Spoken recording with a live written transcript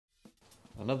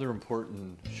Another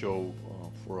important show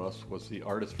for us was the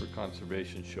Artists for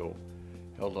Conservation show,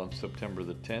 held on September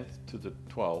the 10th to the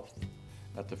 12th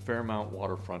at the Fairmount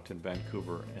Waterfront in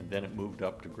Vancouver, and then it moved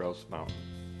up to Grouse Mountain.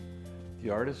 The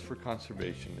Artists for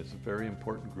Conservation is a very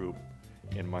important group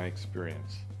in my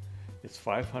experience. It's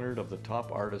 500 of the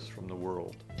top artists from the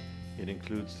world. It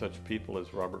includes such people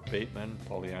as Robert Bateman,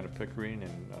 Pollyanna Pickering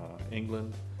in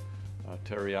England,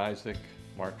 Terry Isaac,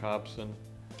 Mark Hobson,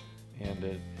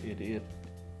 and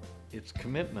its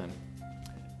commitment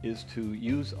is to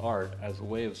use art as a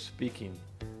way of speaking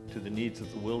to the needs of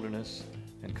the wilderness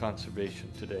and conservation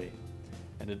today.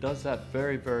 And it does that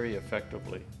very, very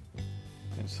effectively.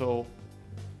 And so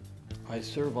I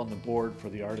serve on the board for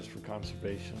the Artists for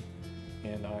Conservation,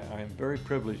 and I am very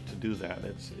privileged to do that.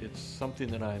 It's something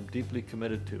that I am deeply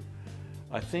committed to.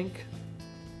 I think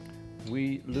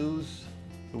we lose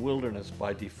the wilderness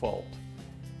by default.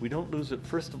 We don't lose it,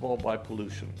 first of all, by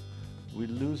pollution. We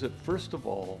lose it, first of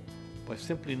all, by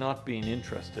simply not being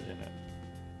interested in it.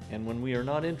 And when we are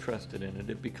not interested in it,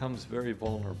 it becomes very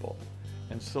vulnerable.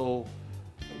 And so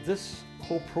this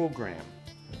whole program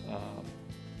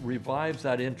revives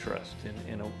that interest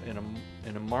in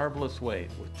a marvelous way,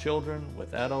 with children,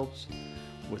 with adults,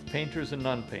 with painters and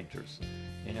non-painters.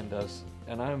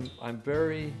 And I'm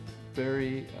very,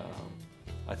 very,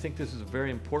 I think this is a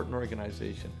very important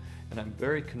organization, and I'm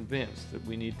very convinced that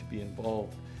we need to be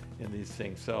involved in these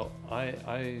things. So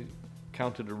I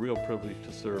count it a real privilege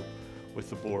to serve with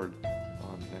the board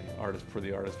on the Artists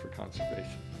for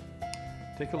Conservation.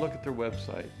 Take a look at their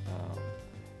website,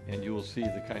 and you will see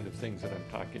the kind of things that I'm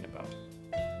talking about.